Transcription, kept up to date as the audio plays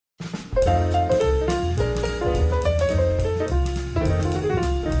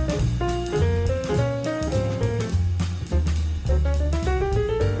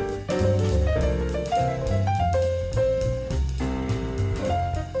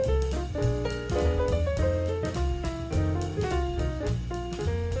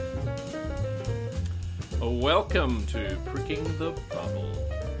Welcome to Pricking the Bubble.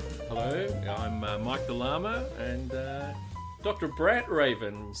 Hello, I'm Mike the Llama and Dr. Brett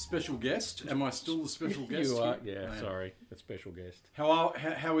Raven. Special guest. Am I still the special guest? You are, here? yeah, sorry, a special guest. How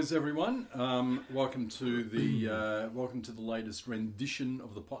is everyone? Welcome to the latest rendition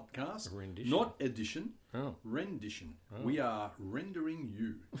of the podcast. Rendition? Not edition. Oh. Rendition. We are rendering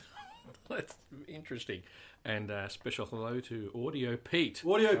you. That's interesting. And special hello to Audio Pete.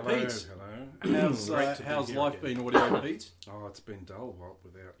 Audio Hello, Pete. hello. How's here life again. been, Audio Pete? Oh, it's been dull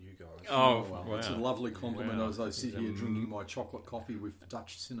without you guys. Oh, Well, wow. it's a lovely compliment Wow. as I sit here drinking my chocolate coffee with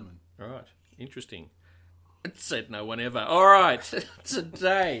Dutch cinnamon. All right, interesting. It said no one ever. All right,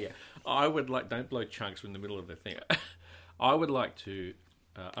 today I would like, don't blow chunks in the middle of the thing. I would like to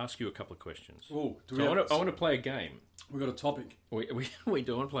ask you a couple of questions. Oh, I want to play a game. We've got a topic. We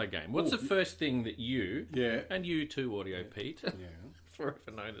do want to play a game. What's the first thing that you, and you too, Audio Pete, Yeah. forever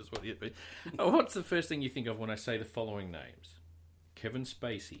known as Audio Pete, what's the first thing you think of when I say the following names? Kevin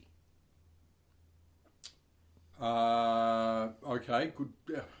Spacey. Okay, good.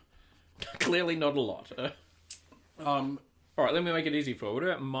 Clearly not a lot. Um, All right, let me make it easy for you. What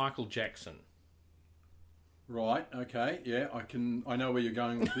about Michael Jackson? right, okay, yeah, I know where you're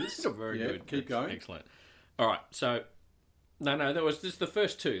going with this. Very yeah, good. Keep That's going. Excellent. All right, so... No, that was just the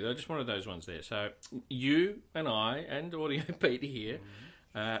first two. They're just one of those ones there. So you and I and Audio Peter here,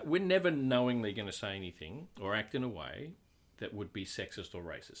 we're never knowingly going to say anything or act in a way that would be sexist or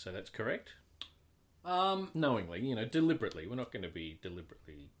racist. So that's correct? Knowingly, deliberately. We're not going to be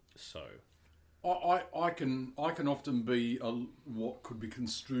deliberately so. I can often be what could be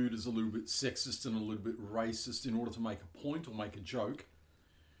construed as a little bit sexist and a little bit racist in order to make a point or make a joke,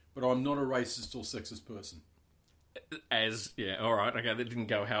 but I'm not a racist or sexist person. All right, okay, that didn't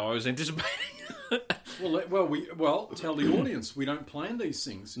go how I was anticipating. Well, tell the audience we don't plan these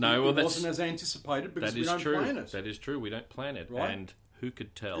things. No, it wasn't as anticipated because we don't plan it. That is true. We don't plan it, Right? And who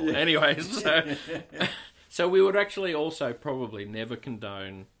could tell? Yeah. Anyways, so we would actually also probably never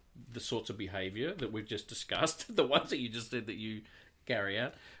condone the sorts of behaviour that we've just discussed, the ones that you just said that you carry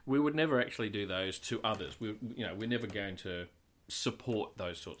out. We would never actually do those to others. We're never going to support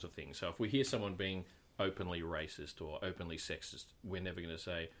those sorts of things. So if we hear someone being openly racist or openly sexist, we're never going to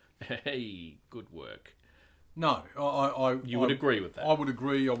say, "Hey, good work." No, You would agree with that? I would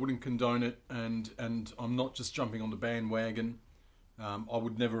agree. I wouldn't condone it, and I'm not just jumping on the bandwagon. I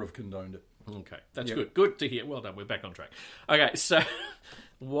would never have condoned it. Okay, that's good. Good to hear. Well done. We're back on track. Okay, so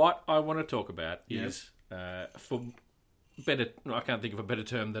what I want to talk about is, for better, I can't think of a better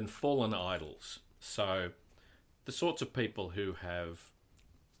term than fallen idols. So the sorts of people who have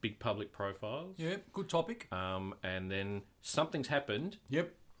big public profiles. Yeah, good topic. And then something's happened.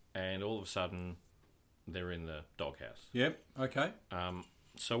 Yep. And all of a sudden, they're in the doghouse. Yep. Okay.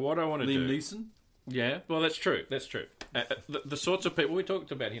 So what I want to do... Liam Neeson. Yeah, well, that's true. That's true. The sorts of people... We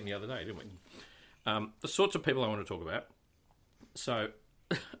talked about him the other day, didn't we? The sorts of people I want to talk about. So,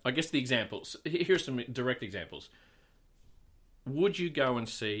 I guess the examples... Here's some direct examples. Would you go and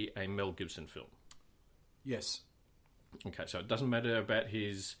see a Mel Gibson film? Yes. Okay, so it doesn't matter about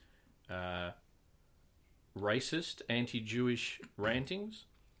his racist, anti-Jewish rantings?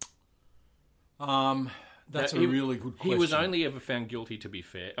 That's a really good question. He was only ever found guilty, to be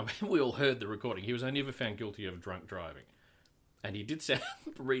fair. I mean, we all heard the recording. He was only ever found guilty of drunk driving. And he did sound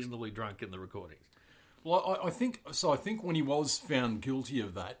reasonably drunk in the recordings. Well, I think when he was found guilty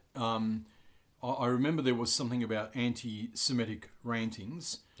of that, I remember there was something about anti-Semitic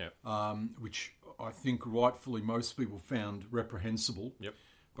rantings, which I think rightfully most people found reprehensible. Yep.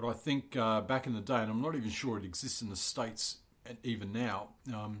 But I think back in the day, and I'm not even sure it exists in the States even now,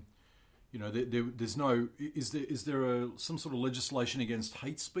 there's no... Is there some sort of legislation against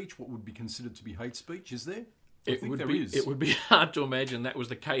hate speech? What would be considered to be hate speech? Is there? I think there is. It would be hard to imagine that was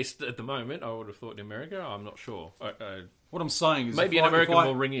the case at the moment. I would have thought in America. I'm not sure. What I'm saying is... Maybe an American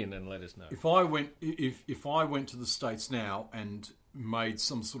will ring in and let us know. If I went to the States now and made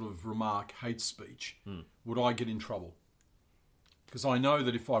some sort of remark, hate speech, would I get in trouble? Because I know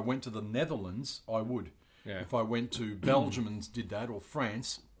that if I went to the Netherlands, I would. Yeah. If I went to Belgium and did that, or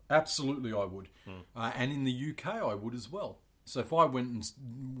France, absolutely I would. And in the UK, I would as well. So if I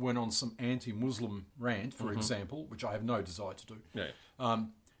went on some anti-Muslim rant, for example, which I have no desire to do,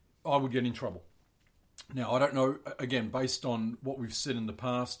 I would get in trouble. Now, I don't know, again, based on what we've said in the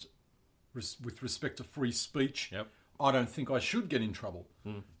past with respect to free speech, I don't think I should get in trouble,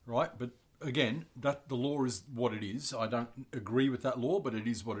 right? But again, that the law is what it is. I don't agree with that law, but it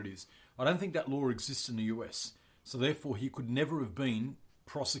is what it is. I don't think that law exists in the US. So therefore, he could never have been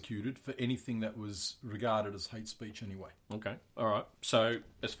prosecuted for anything that was regarded as hate speech anyway. Okay, all right. So,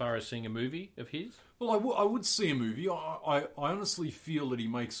 as far as seeing a movie of his, Well, I would see a movie. I honestly feel that he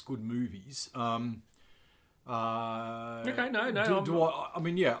makes good movies. okay, no,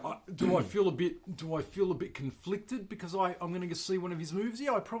 Do I feel a bit conflicted because I'm going to see one of his movies?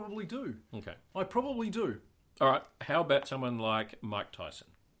 Yeah, I probably do. okay, I probably do. all right. How about someone like Mike Tyson?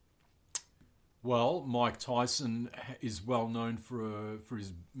 Well, Mike Tyson is well known for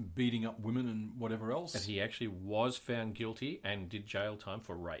his beating up women and whatever else. And he actually was found guilty and did jail time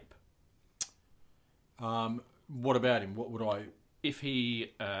for rape. What about him? What would I? If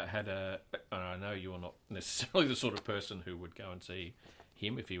he had and I know you're not necessarily the sort of person who would go and see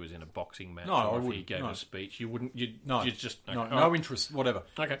him if he was in a boxing match No, or I if he wouldn't, gave no. a speech. You wouldn't. You'd just okay, No, all no right. interest. Whatever.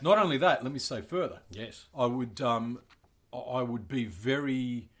 Okay. Not only that, let me say further. Yes. I would be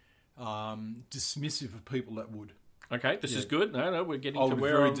very dismissive of people that would. Okay, this is good. No, we're getting I to would be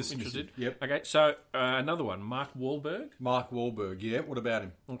where very I'm dismissive. interested. Yep. Okay, so another one, Mark Wahlberg. Mark Wahlberg, yeah. What about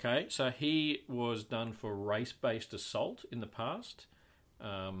him? Okay, so he was done for race-based assault in the past.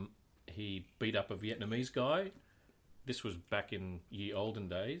 He beat up a Vietnamese guy. This was back in ye olden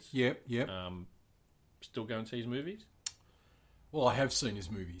days. Yep. Still go and see his movies? Well, I have seen his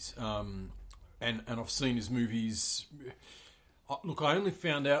movies, and I've seen his movies. Look, I only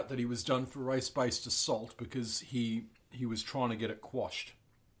found out that he was done for race-based assault because he was trying to get it quashed.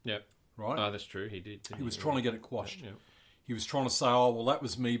 Yep. Right? Oh, that's true. He did. He was trying to get it quashed. Yep. He was trying to say, "Oh, well, that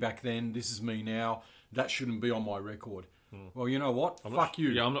was me back then. This is me now. That shouldn't be on my record." Well, you know what? Fuck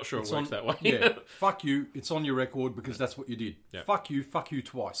you. Yeah, I'm not sure it works that way. Yeah, fuck you. It's on your record because that's what you did. Yep. Fuck you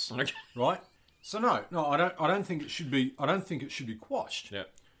twice. Okay. Right? So no, I don't think it should be. I don't think it should be quashed. Yep.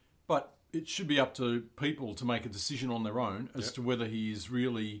 But it should be up to people to make a decision on their own as to whether he is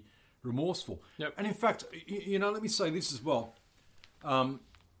really remorseful. Yep. And in fact, let me say this as well.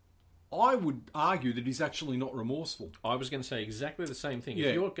 I would argue that he's actually not remorseful. I was going to say exactly the same thing. Yeah.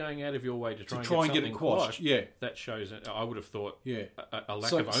 If you're going out of your way to try, and get it quashed, yeah, that shows. I would have thought, yeah, a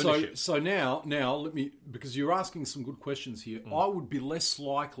lack of ownership. So now let me, because you're asking some good questions here. I would be less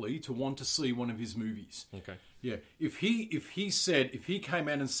likely to want to see one of his movies. Okay. Yeah, if he came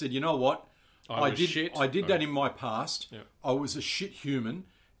out and said, you know what, I did that in my past. Yeah. I was a shit human,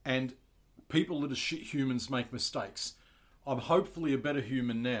 and people that are shit humans make mistakes. I'm hopefully a better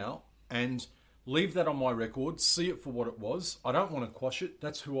human now, and leave that on my record. See it for what it was. I don't want to quash it.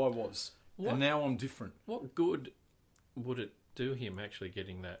 That's who I was, and now I'm different. What good would it do him actually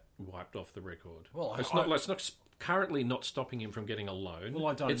getting that wiped off the record? Well, it's not currently not stopping him from getting a loan. Well,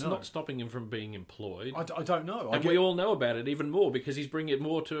 I don't It's know. not stopping him from being employed. I don't know. And we all know about it even more because he's bringing it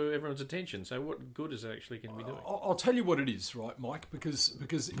more to everyone's attention. So what good is it actually going to be doing? I'll tell you what it is, right, Mike? Because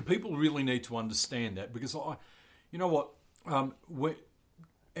people really need to understand that. Because you know what, our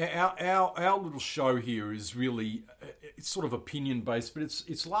little show here is really it's sort of opinion based, but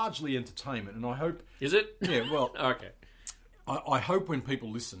it's largely entertainment. And I hope, Is it? yeah, well, Okay. I hope when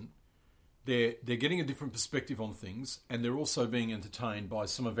people listen, they're getting a different perspective on things, and they're also being entertained by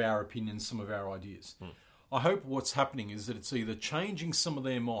some of our opinions, some of our ideas. I hope what's happening is that it's either changing some of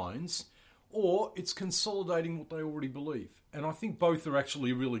their minds or it's consolidating what they already believe. And I think both are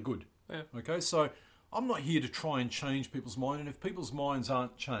actually really good. Yeah. Okay, so I'm not here to try and change people's mind, and if people's minds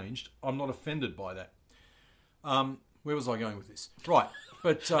aren't changed, I'm not offended by that. Where was I going with this? Right,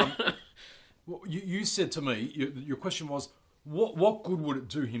 but you said to me, your question was, what good would it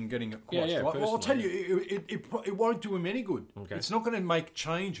do him getting it quashed? Yeah, right? Well, I'll tell personally, you, it won't do him any good. Okay. It's not going to make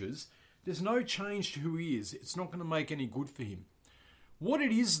changes. There's no change to who he is. It's not going to make any good for him. What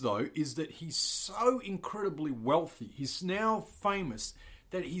it is, though, is that he's so incredibly wealthy. He's now famous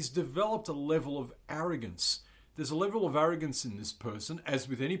that he's developed a level of arrogance. There's a level of arrogance in this person, as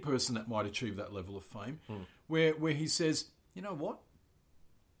with any person that might achieve that level of fame, where he says, you know what?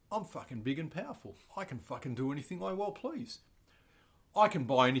 I'm fucking big and powerful. I can fucking do anything I well please. I can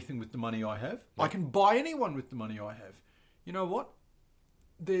buy anything with the money I have. I can buy anyone with the money I have. You know what?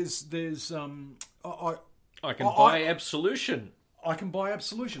 I can buy absolution. I can buy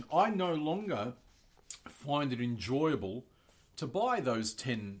absolution. I no longer find it enjoyable to buy those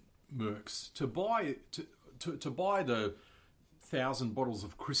 10 Mercs, to buy the 1,000 bottles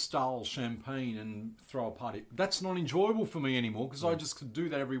of Cristal champagne and throw a party. That's not enjoyable for me anymore because I just could do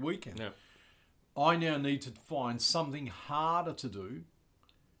that every weekend. Yeah. I now need to find something harder to do,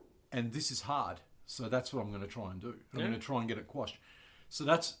 and this is hard. So that's what I'm going to try and do. I'm going to try and get it quashed. So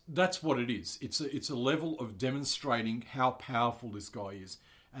that's what it is. It's a level of demonstrating how powerful this guy is,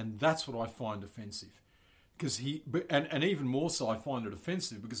 and that's what I find offensive. Because and even more so, I find it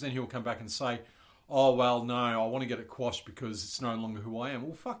offensive because then he'll come back and say, oh, well, no, I want to get it quashed because it's no longer who I am.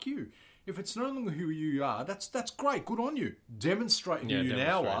 Well, fuck you. If it's no longer who you are, that's great. Good on you. Demonstrate who you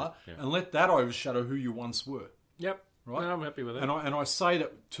now are and let that overshadow who you once were. Yep. Right? No, I'm happy with that. And I say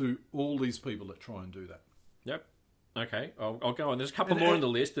that to all these people that try and do that. Yep. Okay, I'll go on. There's a couple more on the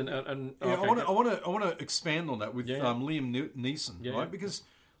list, and yeah, okay, I want to expand on that with Liam Neeson, right? Because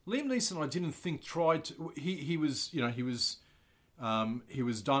Liam Neeson, I didn't think tried to. He was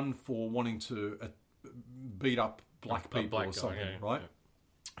done for wanting to beat up black people or something, right?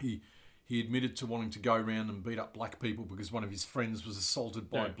 Yeah. He admitted to wanting to go around and beat up black people because one of his friends was assaulted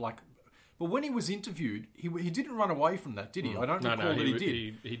by black. But when he was interviewed, he didn't run away from that, did he? I don't recall that he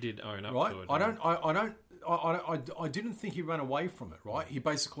did. He did own up right? to it. I didn't think he ran away from it, right? He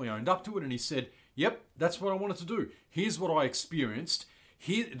basically owned up to it and he said, yep, that's what I wanted to do. Here's what I experienced.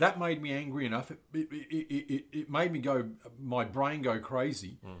 That made me angry enough. It made me my brain go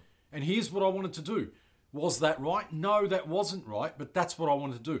crazy. And here's what I wanted to do. Was that right? No, that wasn't right, but that's what I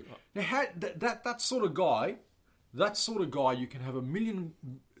wanted to do. Now, that sort of guy you can have a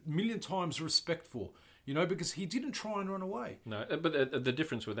million times respect for, because he didn't try and run away. No, but the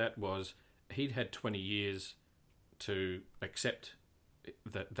difference with that was he'd had 20 years to accept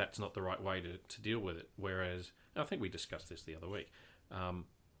that that's not the right way to deal with it. Whereas, I think we discussed this the other week,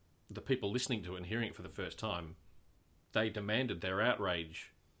 the people listening to it and hearing it for the first time, they demanded their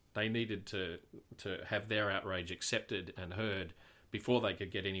outrage. They needed to have their outrage accepted and heard before they could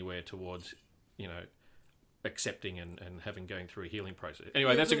get anywhere towards, accepting and going through a healing process.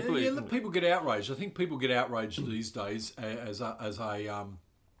 Anyway, that's a completely... let people get outraged. I think people get outraged these days as a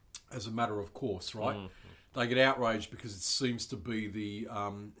matter of course, right? They get outraged because it seems to be the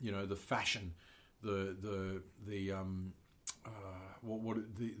the fashion,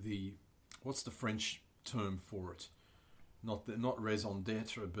 what's the French term for it? Not raison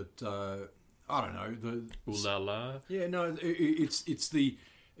d'être, but I don't know. Ooh la la. Yeah, no, it's the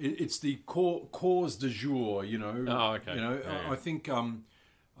cause du jour. Oh, okay. I think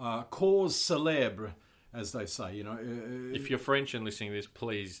cause célèbre, as they say. If you're French and listening to this,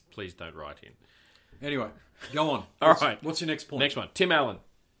 please don't write in. Anyway, go on. All right. What's your next point? Next one. Tim Allen.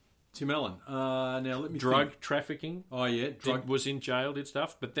 Now let me drug think. trafficking. Oh yeah, was in jail, did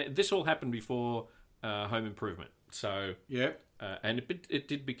stuff, but this all happened before Home Improvement. So and it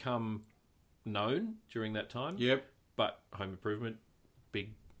did become known during that time. Yep. But Home Improvement,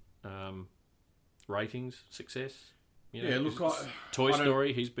 big ratings, success. Toy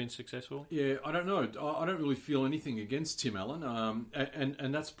Story, he's been successful. Yeah, I don't know. I don't really feel anything against Tim Allen,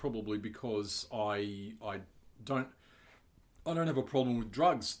 and that's probably because I don't have a problem with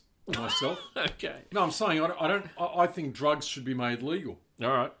drugs myself. Okay. No, I'm saying I think drugs should be made legal.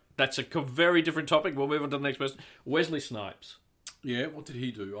 All right. That's a very different topic. We'll move on to the next person. Wesley Snipes. Yeah, what did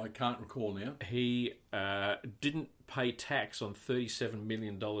he do? I can't recall now. He didn't pay tax on $37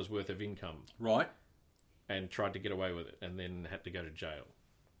 million worth of income. Right. And tried to get away with it, and then had to go to jail.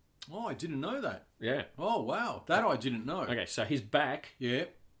 Oh, I didn't know that. Yeah. Oh, wow. That I didn't know. Okay, so he's back. Yeah.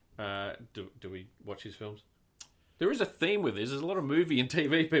 Do we watch his films? There is a theme with this. There's a lot of movie and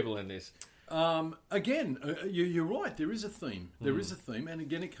TV people in this. Again, you're right. There is a theme. There is a theme, and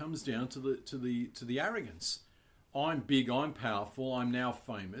again, it comes down to the arrogance. I'm big. I'm powerful. I'm now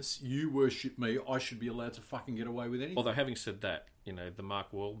famous. You worship me. I should be allowed to fucking get away with anything. Although, having said that, the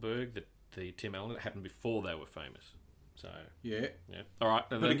Mark Wahlberg, the Tim Allen, it happened before they were famous. So yeah. All right.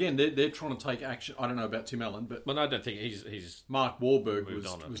 But again, they're trying to take action. I don't know about Tim Allen, but I don't think he's Mark Wahlberg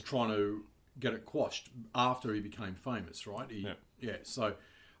was trying to get it quashed after he became famous, right? Yeah. So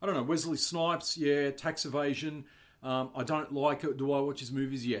I don't know. Wesley Snipes, tax evasion. I don't like it. Do I watch his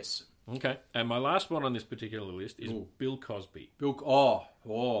movies? Yes. Okay. And my last one on this particular list is Bill Cosby.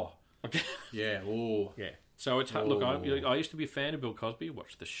 Okay. Yeah. Oh. Yeah. So it's hard. Look, I used to be a fan of Bill Cosby.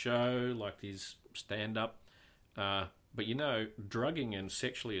 Watched the show, liked his stand-up. But drugging and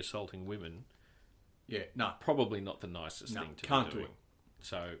sexually assaulting women, probably not the nicest thing to be doing.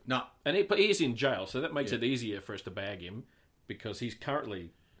 So no, and he's in jail, so that makes it easier for us to bag him because he's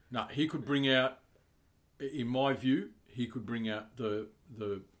currently. No, he could bring out, in my view, the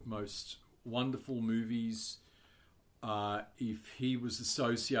most wonderful movies. If he was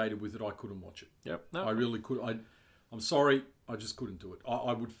associated with it, I couldn't watch it. Yep, no. I really could. I'm sorry, I just couldn't do it.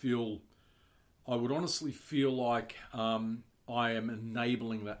 I would honestly feel like I am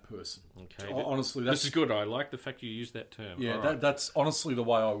enabling that person. Okay, honestly, this is good. I like the fact you use that term. Yeah, right. that's honestly the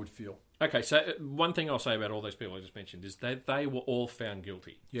way I would feel. Okay, so one thing I'll say about all those people I just mentioned is they were all found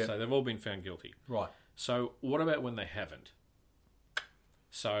guilty. Yeah. So they've all been found guilty. Right. So what about when they haven't?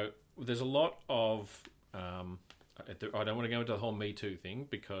 So there's a lot of I don't want to go into the whole Me Too thing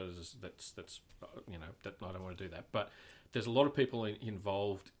because that's I don't want to do that. But there's a lot of people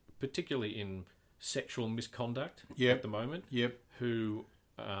involved, particularly in sexual misconduct at the moment, who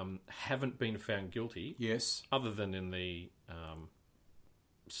haven't been found guilty. Yes. Other than in the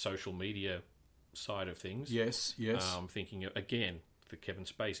social media side of things. Yes. Thinking again, the Kevin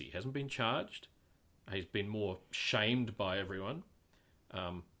Spacey. He hasn't been charged. He's been more shamed by everyone.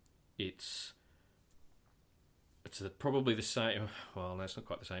 It's probably the same. Well, no, it's not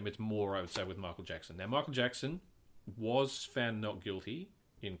quite the same. It's more, I would say, with Michael Jackson. Now, Michael Jackson was found not guilty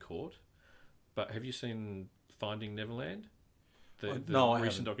in court, but have you seen Finding Neverland? The no, I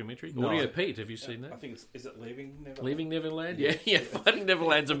recent haven't. documentary. No. Audio Pete, have you seen that? I think is it Leaving Neverland? Leaving Neverland? Yeah. Finding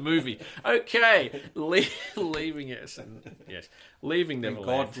Neverland's a movie. Okay, Leaving yes, Leaving Thank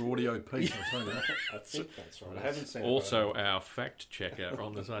Neverland. God for Audio Pete. I tell you. I think that's right. I haven't seen Also, our fact checker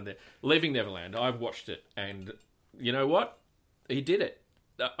on the side there. Leaving Neverland. I've watched it, and you know what? He did it.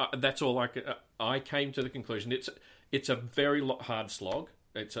 That's all I came to the conclusion. It's a very hard slog.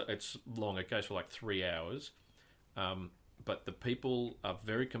 It's long. It goes for like 3 hours. But the people are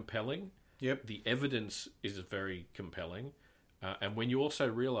very compelling. Yep. The evidence is very compelling. And when you also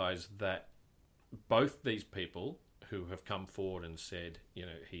realise that both these people who have come forward and said,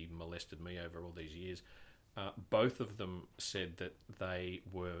 he molested me over all these years, both of them said that they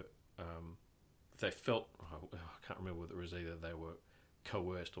were, they felt, I can't remember whether it was either they were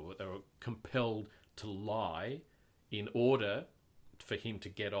coerced or they were compelled to lie in order for him to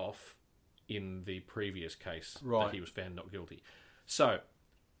get off in the previous case that he was found not guilty. So,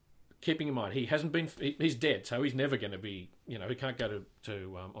 keeping in mind, he's dead, so he's never going to be, he can't go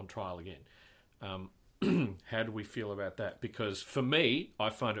to on trial again. How do we feel about that? Because for me, I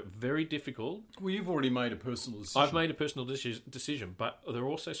find it very difficult. Well, you've already made a personal decision. I've made a personal decision, but there are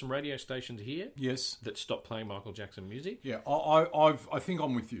also some radio stations here that stopped playing Michael Jackson music. Yeah, I think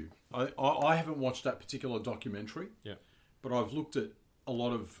I'm with you. I haven't watched that particular documentary. Yeah. But I've looked at a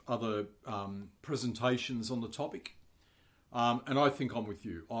lot of other presentations on the topic, and I think I'm with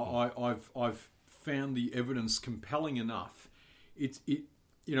you. I've found the evidence compelling enough.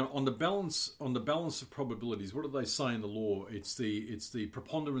 On the balance of probabilities. What do they say in the law? It's the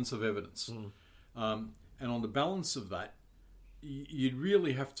preponderance of evidence, and on the balance of that, you'd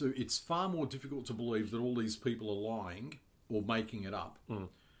really have to. It's far more difficult to believe that all these people are lying or making it up.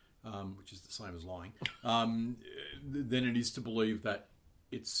 Which is the same as lying, than it is to believe that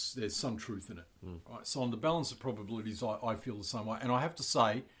there's some truth in it. Right? So on the balance of probabilities, I feel the same way. And I have to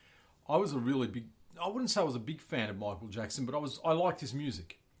say, I wouldn't say I was a big fan of Michael Jackson, but I liked his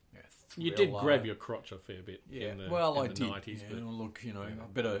music. Yeah, you did grab your crotch a fair bit in the I did. 90s. Yeah, but... Look,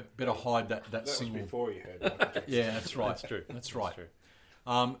 I better hide that single. Was before you heard Michael Jackson. Yeah, that's right. That's true. That's right.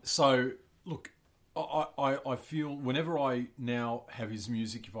 So, look, I feel whenever I now have his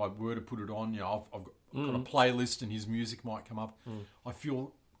music, if I were to put it on, I've got a playlist and his music might come up. I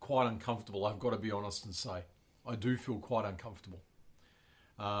feel quite uncomfortable. I've got to be honest and say, I do feel quite uncomfortable.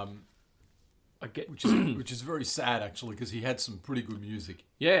 Which is very sad actually, because he had some pretty good music.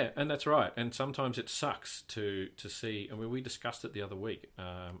 Yeah, and that's right. And sometimes it sucks to see. I mean, we discussed it the other week.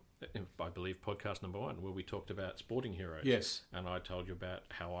 I believe podcast number 1, where we talked about sporting heroes. Yes, and I told you about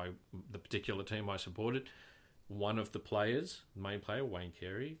how the particular team I supported, one of the players, the main player Wayne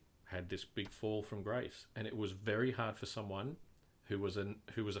Carey, had this big fall from grace, and it was very hard for someone who was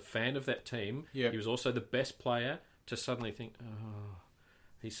a fan of that team. Yep. He was also the best player to suddenly think, oh,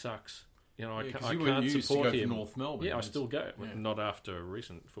 he sucks. I can't support him. North Melbourne. Yeah, I still go. Yeah. Not after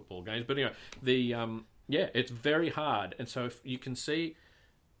recent football games, but anyway, it's very hard. And so if you can see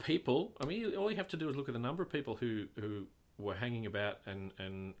people, I mean, all you have to do is look at the number of people who were hanging about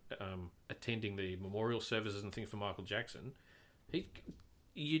and attending the memorial services and things for Michael Jackson.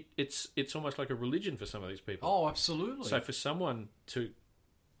 It's almost like a religion for some of these people. Oh, absolutely. So for someone to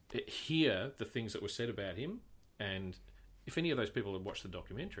hear the things that were said about him, and if any of those people had watched the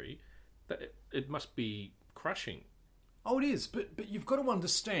documentary, it must be crushing. Oh, it is, but you've got to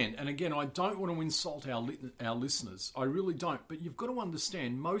understand, and again, I don't want to insult our listeners. I really don't, but you've got to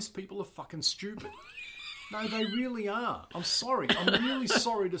understand, most people are fucking stupid. No, they really are. I'm sorry. I'm really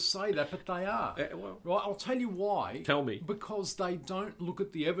sorry to say that, but they are. Right? I'll tell you why. Tell me. Because they don't look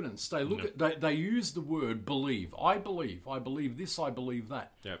at the evidence. They look at. They use the word believe. I believe this. I believe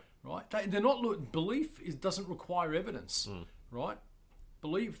that. Yep. Right? They're not. Belief doesn't require evidence. Right?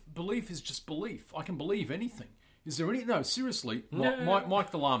 Belief is just belief. I can believe anything. Is there any... No, seriously,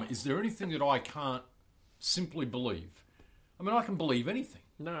 Mike the Llama, is there anything that I can't simply believe? I mean, I can believe anything.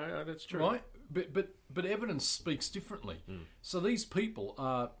 No, that's true. Right? but evidence speaks differently. So these people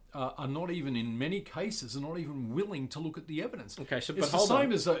are not even, in many cases, are not even willing to look at the evidence. Okay, so it's but the hold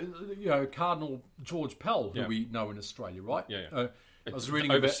same on. as Cardinal George Pell, who Yeah. we know in Australia, right? Yeah. I was reading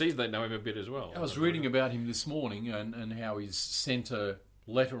about overseas. They know him a bit as well. I was reading about him this morning and how he's sent a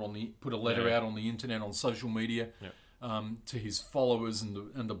letter put a letter Yeah. out on the internet, on social media, to his followers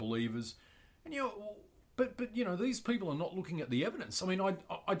and the believers. And but these people are not looking at the evidence. I mean,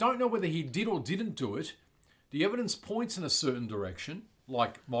 I don't know whether he did or didn't do it. The evidence points in a certain direction,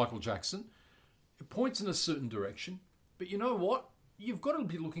 like Michael Jackson. It points in a certain direction. But you know what? You've got to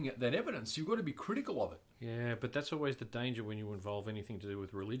be looking at that evidence. You've got to be critical of it. Yeah, but that's always the danger when you involve anything to do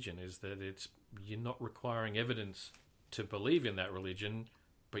with religion, is that you're not requiring evidence to believe in that religion,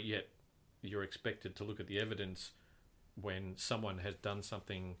 but yet you're expected to look at the evidence when someone has done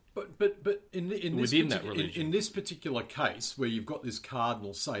something. But in this Within that religion. in this particular case, where you've got this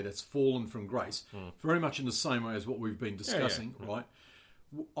cardinal say that's fallen from grace, very much in the same way as what we've been discussing, right?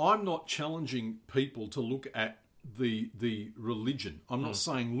 I'm not challenging people to look at the religion. I'm not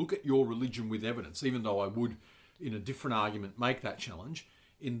saying look at your religion with evidence, even though I would, in a different argument, make that challenge.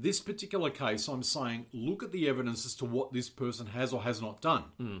 In this particular case, I'm saying look at the evidence as to what this person has or has not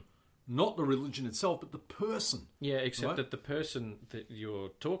done. Not the religion itself, but the person. Yeah, except right? that the person that you're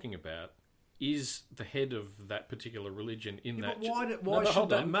talking about is the head of that particular religion in that. But why but should hold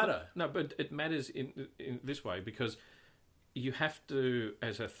that on. matter? No, but it matters in this way, because you have to,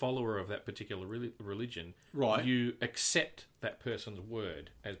 as a follower of that particular religion, Right. you accept that person's word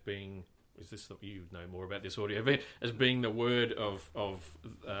as being. Is this you know more about this audio? But as being the word of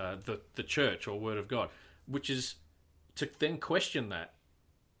the church or word of God, which is to then question that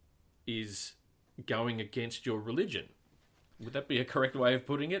is going against your religion. Would that be a correct way of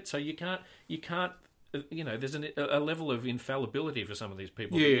putting it? So you can't. There's a level of infallibility for some of these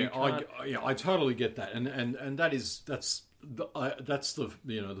people. Yeah, I totally get that, and that's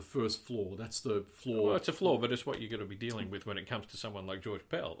the first flaw. That's the flaw. Well, it's a flaw, but it's what you've got to be dealing with when it comes to someone like George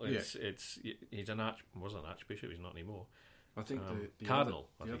Pell. He's an wasn't an archbishop. He's not anymore. I think the cardinal.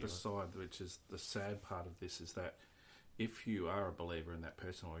 The other side, which is the sad part of this, is that if you are a believer in that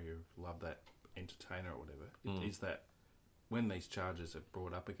person or you love that entertainer or whatever, is that when these charges are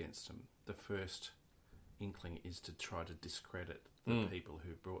brought up against them, the first inkling is to try to discredit the people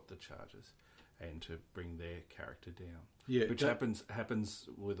who brought the charges and to bring their character down. Yeah, which happens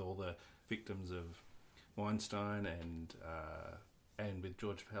with all the victims of Weinstein and with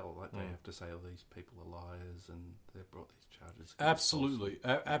George Pell. Like they have to say, "Oh, these people are liars," and they've brought these charges. Absolutely,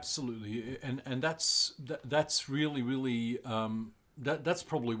 absolutely, and that's really that's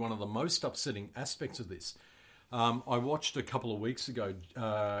probably one of the most upsetting aspects of this. I watched a couple of weeks ago.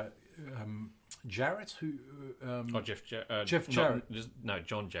 Jarrett, who Jeff Jarrett.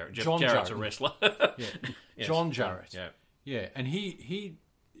 John Jarrett. John Jarrett's Jarrett. a wrestler. Yes. John Jarrett. Yeah. And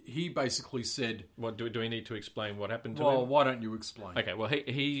he basically said, What do we need to explain what happened to "Well, him? why don't you explain?" Okay. Well,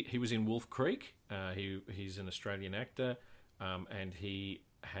 he was in Wolf Creek. He's an Australian actor, and he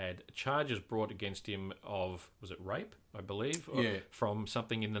had charges brought against him of, was it rape, I believe? Yeah. From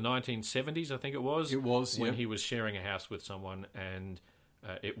something in the 1970s, I think it was. It was, when yeah. he was sharing a house with someone, and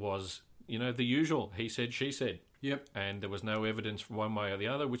it was, the usual. He said, she said. Yep. And there was no evidence from one way or the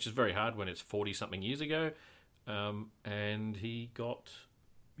other, which is very hard when it's 40-something years ago. And he got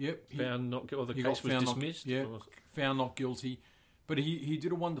found not guilty, or the case was dismissed. Found not guilty. But he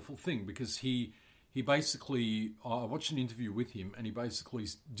did a wonderful thing, because he basically, I watched an interview with him, and he basically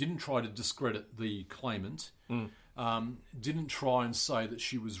didn't try to discredit the claimant, didn't try and say that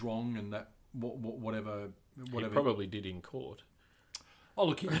she was wrong and that whatever. He probably did in court. Oh,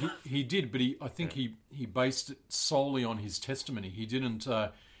 look, he did, but I think he based it solely on his testimony. He didn't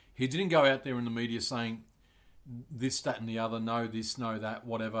go out there in the media saying this, that, and the other, no this, no that,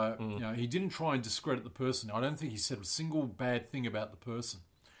 whatever. He didn't try and discredit the person. I don't think he said a single bad thing about the person.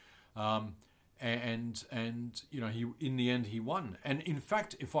 And he, in the end, he won. And in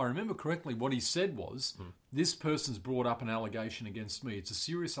fact, if I remember correctly, what he said was, this person's brought up an allegation against me. It's a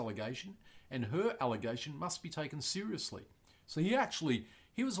serious allegation, and her allegation must be taken seriously. So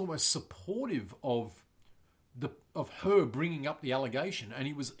he was almost supportive of her bringing up the allegation, and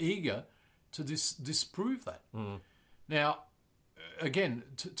he was eager to disprove that. Now, again,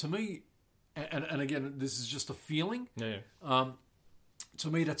 to me, and again, this is just a feeling. To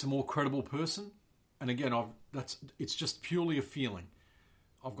me, that's a more credible person. And again, it's just purely a feeling.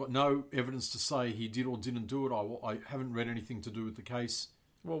 I've got no evidence to say he did or didn't do it. I haven't read anything to do with the case.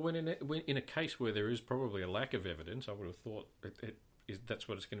 Well, when in a case where there is probably a lack of evidence, I would have thought that's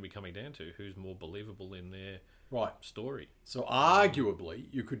what it's going to be coming down to. Who's more believable in Right. story. So arguably,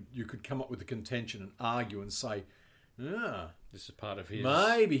 you could come up with a contention and argue and say, This is part of his.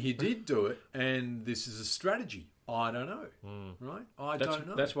 maybe he did do it, and this is a strategy. I don't know. Right? I don't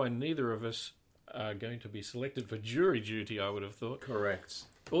know. That's why neither of us are going to be selected for jury duty, I would have thought. correct.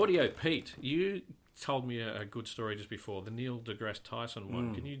 Audio Pete, you told me a good story just before, the Neil deGrasse Tyson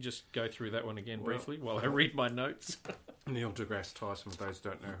one. Can you just go through that one again briefly while I read my notes? Neil deGrasse Tyson, for those who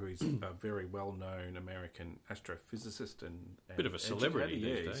don't know who he's a very well-known American astrophysicist and Bit of a celebrity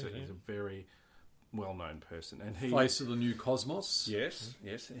educator. these days, He's a very well-known person. And he, Face of the new cosmos. yes,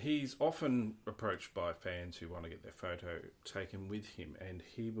 he's often approached by fans who want to get their photo taken with him. And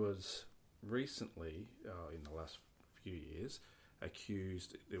he was recently, in the last few years,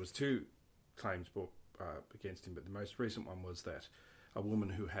 accused. There was 2 claims brought against him, but the most recent one was that a woman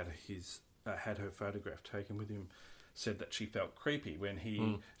who had her photograph taken with him said that she felt creepy when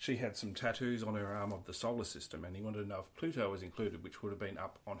she had some tattoos on her arm of the solar system, and he wanted to know if Pluto was included, which would have been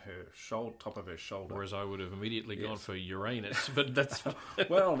up on her top of her shoulder. Whereas I would have immediately gone for Uranus, but that's...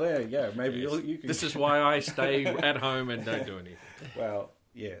 Well, there you go. Maybe you can. This is why I stay at home and don't do anything. Well,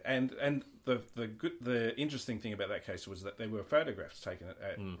 yeah, and the interesting thing about that case was that there were photographs taken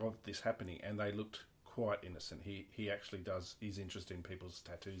of this happening, and they looked quite innocent. He actually he's interested in people's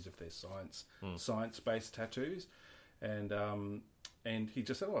tattoos if they're science-based tattoos, and he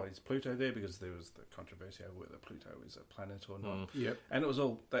just said, "Oh, is Pluto there?" Because there was the controversy over whether Pluto is a planet or not. Yep. And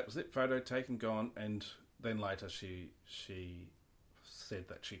that was it. Photo taken, gone, and then later she said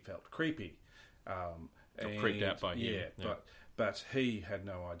that she felt creepy. Creeped out by him. Yeah. But he had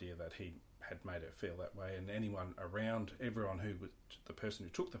no idea that he had made her feel that way, and everyone who was the person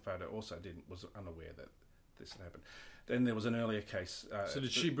who took the photo also was unaware that this had happened. Then there was an earlier case. So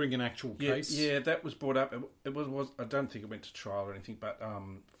did she bring an actual case? Yeah, that was brought up. It was. I don't think it went to trial or anything, but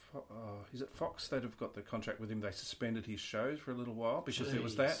is it Fox that have got the contract with him? They suspended his shows for a little while because there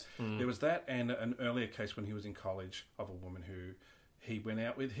was that. There was that, and an earlier case when he was in college of a woman who he went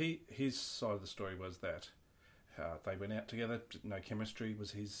out with. His side of the story was that they went out together. No chemistry was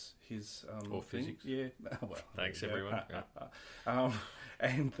his or thing. physics. Yeah. Well, Thanks, everyone.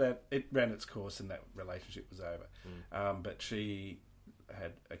 And that it ran its course, and that relationship was over. But she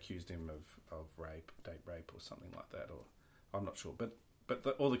had accused him of rape, date rape, or something like that, or I'm not sure.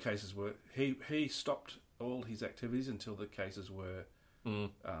 But all the cases were he stopped all his activities until the cases were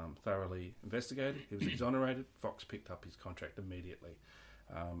thoroughly investigated. He was exonerated. Fox picked up his contract immediately,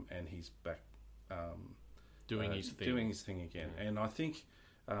 and he's back. Doing his thing again. And I think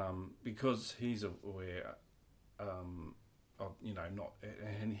because he's aware of, not...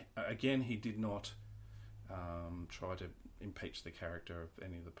 And again, he did not try to impeach the character of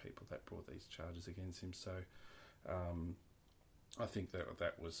any of the people that brought these charges against him. So I think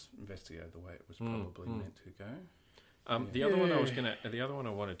that was investigated the way it was probably meant to go. The other one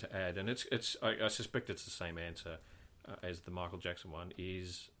I wanted to add, and it's I suspect it's the same answer as the Michael Jackson one,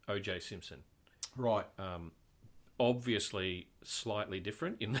 is O.J. Simpson. Right. Obviously, slightly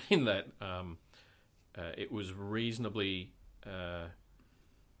different in that it was reasonably.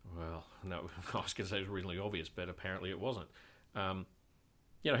 Well, no, I was going to say it was reasonably obvious, but apparently it wasn't.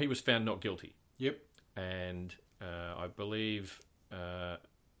 He was found not guilty. Yep. And I believe there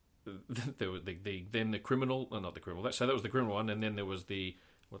was then the criminal, not the criminal. So that was the criminal one, and then there was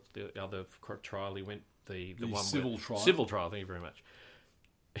what's the other trial he went the one civil trial. Civil trial. Thank you very much.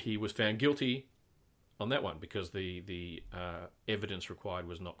 He was found guilty on that one because the evidence required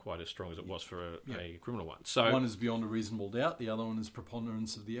was not quite as strong as it was for a criminal one. So one is beyond a reasonable doubt, the other one is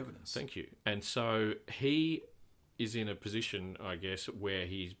preponderance of the evidence. Thank you. And so he is in a position, I guess, where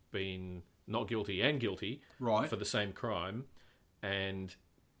he's been not guilty and guilty for the same crime. And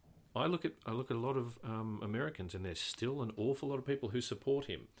I look at a lot of Americans, and there's still an awful lot of people who support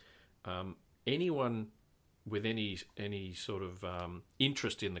him. Anyone with any sort of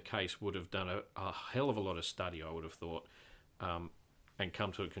interest in the case would have done a hell of a lot of study, I would have thought, and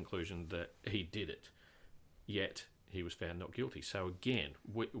come to a conclusion that he did it. Yet he was found not guilty. So again,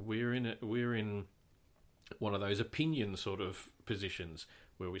 we're in one of those opinion sort of positions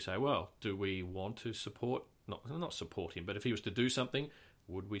where we say, well, do we want to support, not support him, but if he was to do something,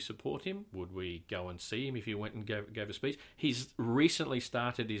 would we support him? Would we go and see him if he went and gave a speech? He's recently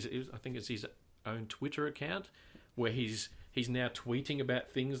started I think it's his own Twitter account where he's now tweeting about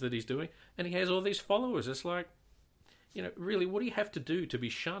things that he's doing, and he has all these followers. It's like, really, what do you have to do to be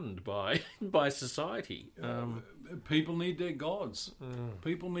shunned by society? People need their gods.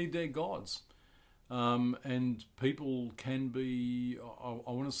 People need their gods. And people can be,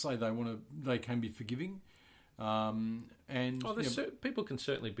 I want to say they can be forgiving. People can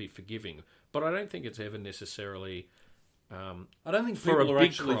certainly be forgiving, But I don't think it's ever necessarily. I don't think For people a are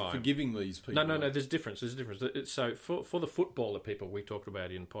big actually crime. forgiving these people. No. There's difference. So for the footballer people we talked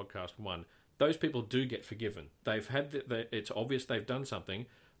about in podcast 1, those people do get forgiven. They've had it's obvious they've done something,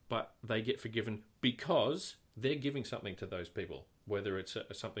 but they get forgiven because they're giving something to those people, whether it's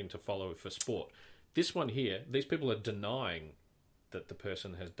something to follow for sport. This one here, these people are denying that the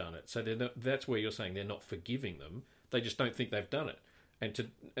person has done it. So that's where you're saying they're not forgiving them. They just don't think they've done it.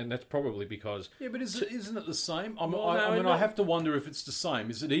 And that's probably because... Yeah, but isn't it the same? No, I have to wonder if it's the same.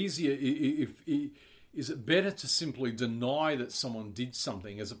 Is it easier... Is it better to simply deny that someone did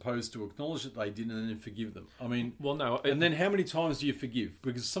something as opposed to acknowledge that they did and then forgive them? I mean... Well, no. And then how many times do you forgive?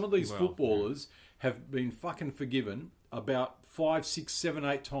 Because some of these footballers have been fucking forgiven about 5, 6, 7,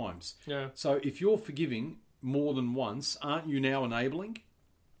 8 times. Yeah. So if you're forgiving more than once, aren't you now enabling?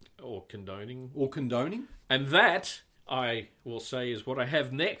 Or condoning. Or condoning? And that, I will say, is what I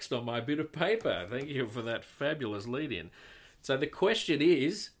have next on my bit of paper. Thank you for that fabulous lead-in. So the question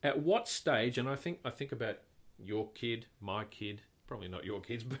is, at what stage, and I think about your kid, my kid, probably not your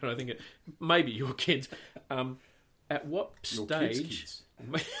kids, but I think maybe your kids. At what Your stage? kids'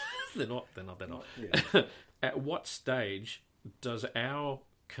 They're not. Yeah. At what stage does our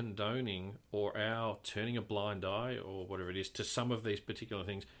condoning or our turning a blind eye or whatever it is to some of these particular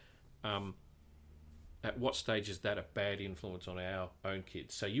things, at what stage is that a bad influence on our own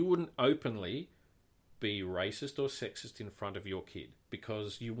kids? So you wouldn't openly be racist or sexist in front of your kid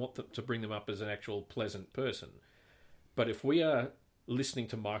because you want them to bring them up as an actual pleasant person. But if we are listening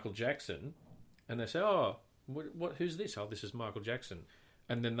to Michael Jackson and they say, oh, who's this? Oh, this is Michael Jackson.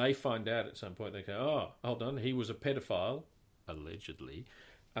 And then they find out at some point, they go, oh, hold on, he was a pedophile, allegedly.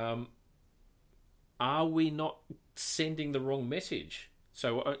 Are we not sending the wrong message?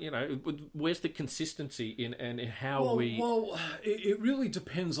 So, where's the consistency in and how we... Well, it really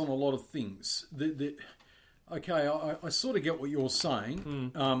depends on a lot of things. Okay, I sort of get what you're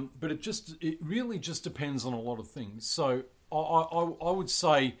saying, but it really just depends on a lot of things. So I would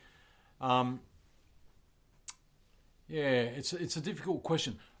say, it's a difficult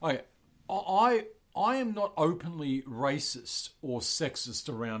question. I am not openly racist or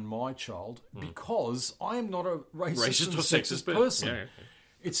sexist around my child because I am not a racist or sexist person. Yeah.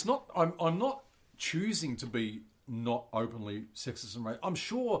 It's not. I'm not choosing to be not openly sexist and racist. I'm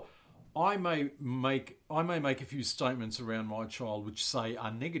sure I may make a few statements around my child which say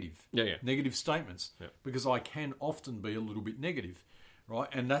are negative. Negative statements because I can often be a little bit negative, right?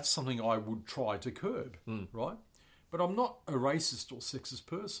 And that's something I would try to curb, right? But I'm not a racist or sexist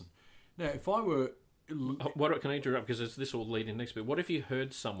person. Now, if I were... Can I interrupt? Because this will lead in next bit. What if you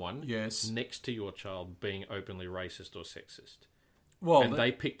heard someone next to your child being openly racist or sexist? Well, and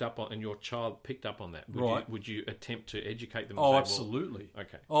they picked up on, and your child picked up on that. Would you attempt to educate them? Oh, and say, absolutely. Well,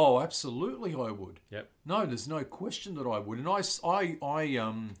 okay. Oh, absolutely, I would. Yep. No, there's no question that I would, and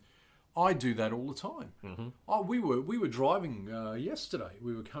I do that all the time. Mm-hmm. We were driving yesterday.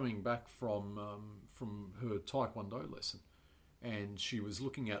 We were coming back from her Taekwondo lesson, and she was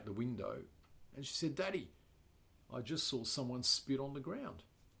looking out the window, and she said, "Daddy, I just saw someone spit on the ground."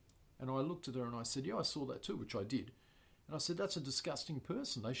 And I looked at her and I said, "Yeah, I saw that too," which I did. And I said, "That's a disgusting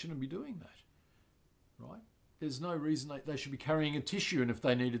person. They shouldn't be doing that, right? There's no reason they should be carrying a tissue, and if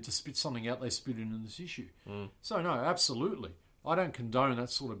they needed to spit something out, they spit it in the tissue." So, no, absolutely. I don't condone that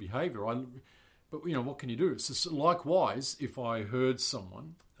sort of behaviour. But, what can you do? It's just, likewise, if I heard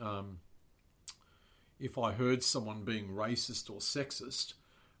someone being racist or sexist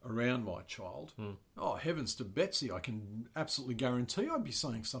around my child, oh, heavens to Betsy, I can absolutely guarantee I'd be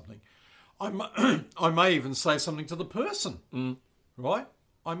saying something. I may even say something to the person, right?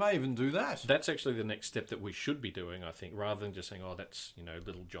 I may even do that. That's actually the next step that we should be doing, I think, rather than just saying, oh, that's,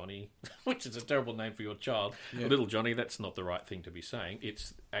 little Johnny, which is a terrible name for your child. Yeah. Little Johnny, that's not the right thing to be saying.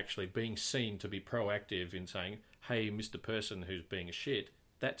 It's actually being seen to be proactive in saying, hey, Mr. Person who's being a shit,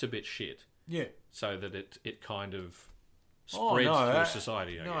 that's a bit shit. Yeah. So that it kind of spreads through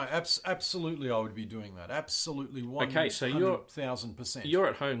society. Absolutely, I would be doing that. Absolutely, 100,000%. Okay, so you're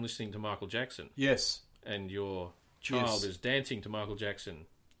at home listening to Michael Jackson. Yes. And your child is dancing to Michael Jackson,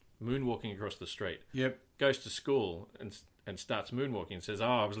 moonwalking across the street. Yep. Goes to school and starts moonwalking and says, "Oh,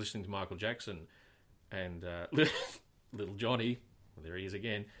 I was listening to Michael Jackson," and little Johnny, there he is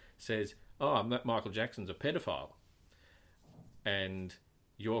again, says, "Oh, Michael Jackson's a pedophile," and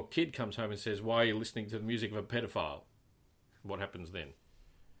your kid comes home and says, "Why are you listening to the music of a pedophile?" What happens then?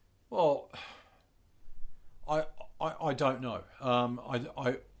 Well, I don't know.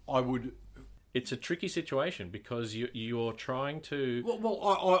 I would. It's a tricky situation because you're trying to.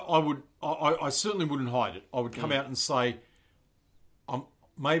 Well, I certainly wouldn't hide it. I would come out and say,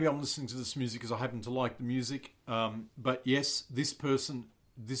 maybe I'm listening to this music because I happen to like the music. But yes, this person,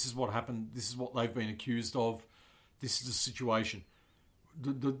 this is what happened. This is what they've been accused of. This is the situation.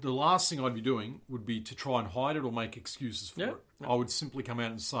 The last thing I'd be doing would be to try and hide it or make excuses for it. I would simply come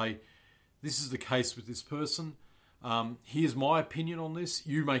out and say, this is the case with this person. Here's my opinion on this.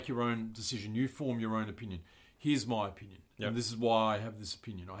 You make your own decision. You form your own opinion. Here's my opinion. Yep. And this is why I have this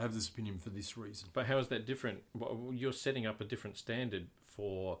opinion. I have this opinion for this reason. But how is that different? Well, you're setting up a different standard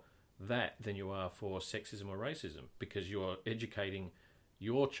for that than you are for sexism or racism, because you're educating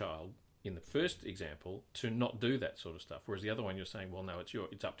your child in the first example to not do that sort of stuff. Whereas the other one, you're saying, well, no,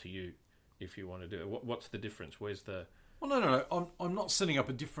 it's up to you if you want to do it. What's the difference? Where's the... Well, no. I'm not setting up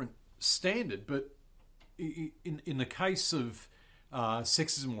a different standard, but in the case of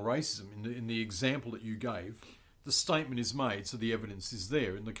sexism or racism, in the example that you gave, the statement is made, so the evidence is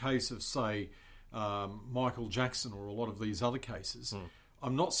there. In the case of, say, Michael Jackson or a lot of these other cases,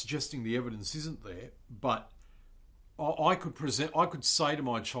 I'm not suggesting the evidence isn't there, but I could say to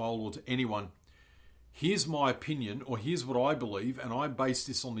my child or to anyone, here's my opinion, or here's what I believe, and I base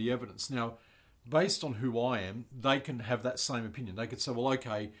this on the evidence. Now, based on who I am, they can have that same opinion. They could say, well,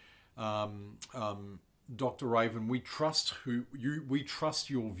 okay, Dr. Raven, we trust we trust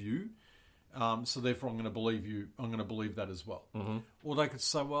your view, so therefore I'm going to believe you. I'm going to believe that as well. Mm-hmm. Or they could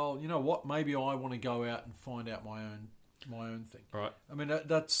say, well, you know what? Maybe I want to go out and find out my own thing. Right. I mean,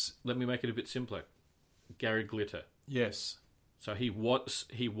 that's. Let me make it a bit simpler. Gary Glitter. Yes. So he was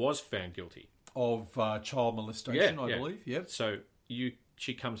found guilty of child molestation, I believe. Yep. So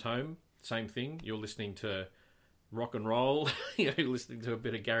she comes home, same thing. You're listening to rock and roll. You're listening to a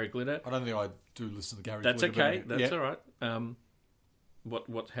bit of Gary Glitter. I don't think I do listen to Gary That's Glitter. Okay. That's all right.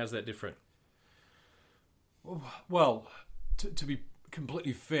 How's that different? Well, to be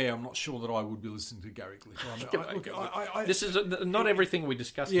completely fair, I'm not sure that I would be listening to Gary Glitter. This is not everything we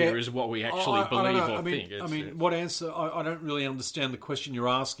discuss here is what we actually believe or think. What answer? I don't really understand the question you're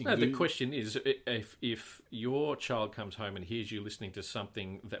asking. No, the question is, if your child comes home and hears you listening to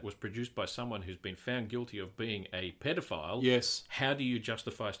something that was produced by someone who's been found guilty of being a pedophile, yes, how do you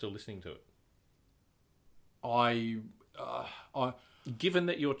justify still listening to it? Given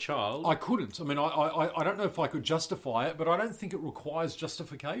that your child... I couldn't. I mean, I don't know if I could justify it, but I don't think it requires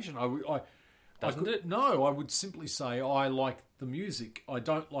justification. Doesn't it? No, I would simply say I like the music. I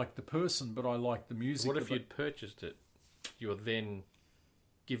don't like the person, but I like the music. What if you'd purchased it? You're then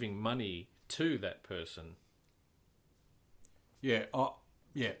giving money to that person. Yeah,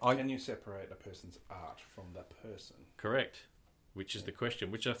 Can you separate a person's art from the person? Correct. Which is the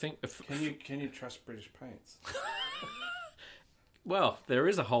question, which I think... Can you trust British paints? Well, there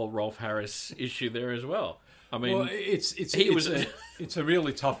is a whole Rolf Harris issue there as well. I mean, well, it's a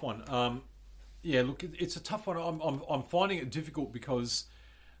really tough one. Look, it's a tough one. I'm finding it difficult because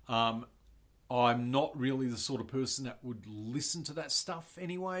I'm not really the sort of person that would listen to that stuff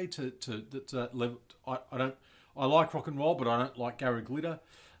anyway. To that level, I like rock and roll, but I don't like Gary Glitter.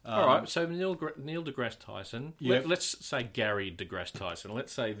 All right, so Neil deGrasse Tyson. Yep. Let's say Gary deGrasse Tyson.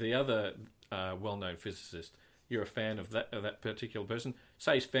 Let's say the other well-known physicist. You're a fan of that particular person.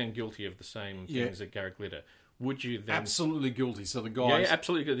 Say he's found guilty of the same things that Gary Glitter. Would you then... Absolutely guilty. So the guys... Yeah,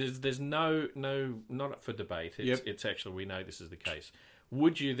 absolutely. There's no, not up for debate. It's actually, we know this is the case.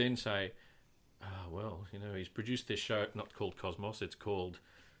 Would you then say, he's produced this show, not called Cosmos, it's called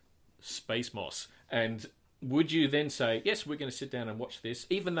Space Moss. And would you then say, yes, we're going to sit down and watch this,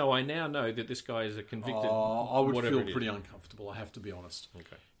 even though I now know that this guy is a convicted... I would feel pretty uncomfortable, I have to be honest.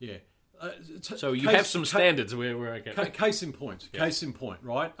 Okay. Yeah. So you have some standards where I get... Case in point,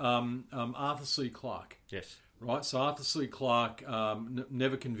 right? Arthur C. Clarke. Yes. Right, so Arthur C. Clarke,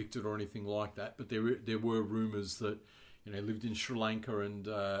 never convicted or anything like that, but there were rumours that lived in Sri Lanka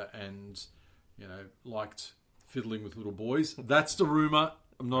and liked fiddling with little boys. That's the rumour.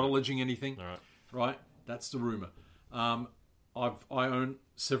 I'm not alleging anything. All right. Right, that's the rumour. I own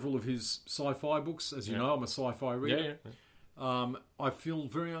several of his sci-fi books, as you know. I'm a sci-fi reader. Yeah. I feel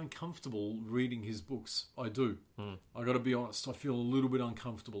very uncomfortable reading his books. I do. I got to be honest. I feel a little bit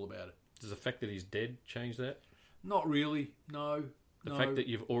uncomfortable about it. Does the fact that he's dead change that? Not really. No. The fact that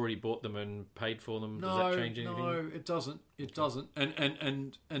you've already bought them and paid for them, does that change anything? No, it doesn't. It doesn't.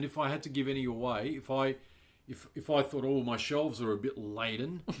 And if I had to give any away, if I thought, my shelves are a bit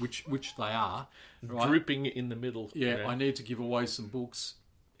laden, which they are, right? Dripping in the middle. Yeah, I need to give away some books.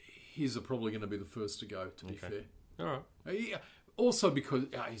 His are probably going to be the first to go. To be fair. All right. Also because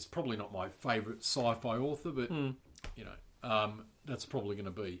he's probably not my favourite sci-fi author, but that's probably going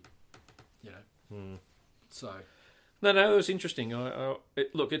to be, So No, it was interesting.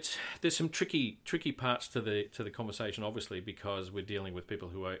 Look, there's some tricky parts to the conversation, obviously, because we're dealing with people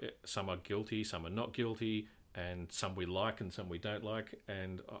who some are guilty, some are not guilty, and some we like and some we don't like.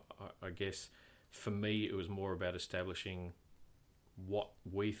 And I guess for me, it was more about establishing what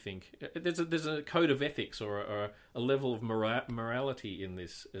we think. There's a code of ethics or a level of morality in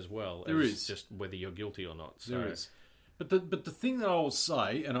this as well. There is just whether you're guilty or not. So, there is. But the thing that I will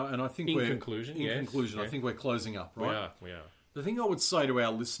say, and I think in conclusion, I think we're closing up, right? We are. The thing I would say to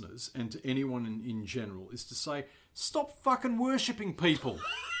our listeners and to anyone in general is to say, stop fucking worshipping people.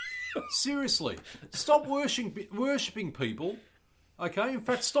 Seriously, stop worshipping people. Okay, in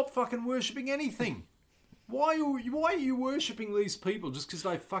fact, stop fucking worshipping anything. Why are you worshipping these people just because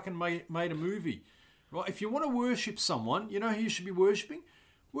they fucking made a movie, right? If you want to worship someone, you know who you should be worshipping?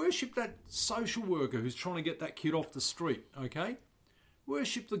 Worship that social worker who's trying to get that kid off the street, okay?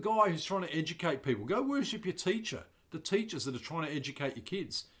 Worship the guy who's trying to educate people. Go worship your teacher, the teachers that are trying to educate your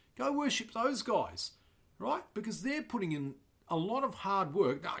kids. Go worship those guys, right? Because they're putting in a lot of hard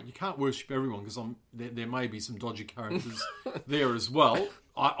work. No, you can't worship everyone because there may be some dodgy characters there as well.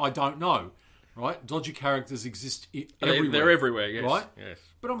 I don't know, right? Dodgy characters exist everywhere. They're everywhere, yes. Right? Yes.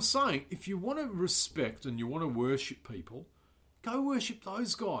 But I'm saying, if you want to respect and you want to worship people, go worship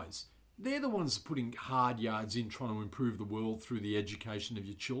those guys. They're the ones putting hard yards in trying to improve the world through the education of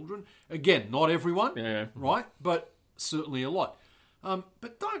your children. Again, not everyone, right? But certainly a lot.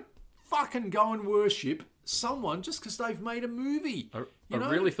 But don't fucking go and worship someone just because they've made a movie. I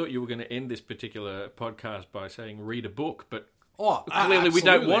really thought you were going to end this particular podcast by saying read a book, but clearly absolutely. We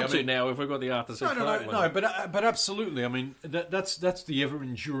don't want to now if we've got the Arthur C. Clarke one. No, but absolutely. I mean, that's the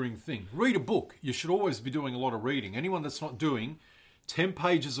ever-enduring thing. Read a book. You should always be doing a lot of reading. Anyone that's not doing 10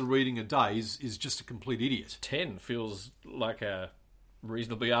 pages of reading a day is just a complete idiot. 10 feels like a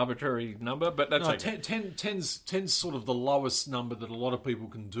reasonably arbitrary number, but that's okay. 10's sort of the lowest number that a lot of people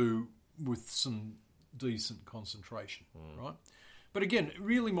can do with some decent concentration, right? But again,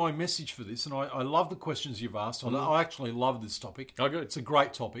 really my message for this, and I love the questions you've asked. I actually love this topic. Oh, good. It's a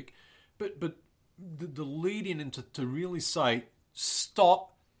great topic. But the lead in and to really say,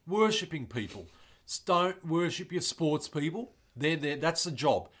 stop worshipping people. Don't worship your sports people. They're there. That's the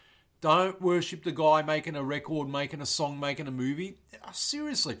job. Don't worship the guy making a record, making a song, making a movie.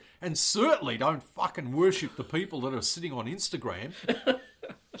 Seriously. And certainly don't fucking worship the people that are sitting on Instagram.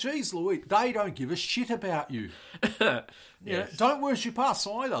 Jeez Louise, they don't give a shit about you. Yes. Don't worship us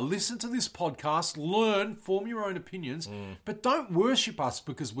either. Listen to this podcast, learn, form your own opinions, but don't worship us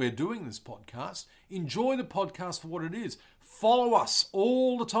because we're doing this podcast. Enjoy the podcast for what it is. Follow us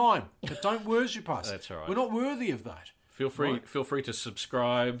all the time, but don't worship us. That's all right. We're not worthy of that. Feel free to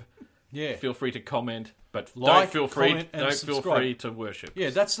subscribe. Yeah. Feel free to comment, but Like, don't feel free to worship. Yeah,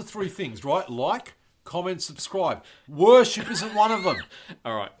 that's the three things, right? Like, comment, subscribe. Worship isn't one of them.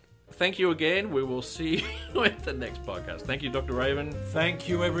 All right. Thank you again. We will see you at the next podcast. Thank you, Dr. Raven. Thank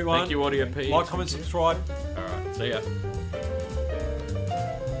you, everyone. Thank you, Audio P. Like, comment, subscribe. All right. See ya.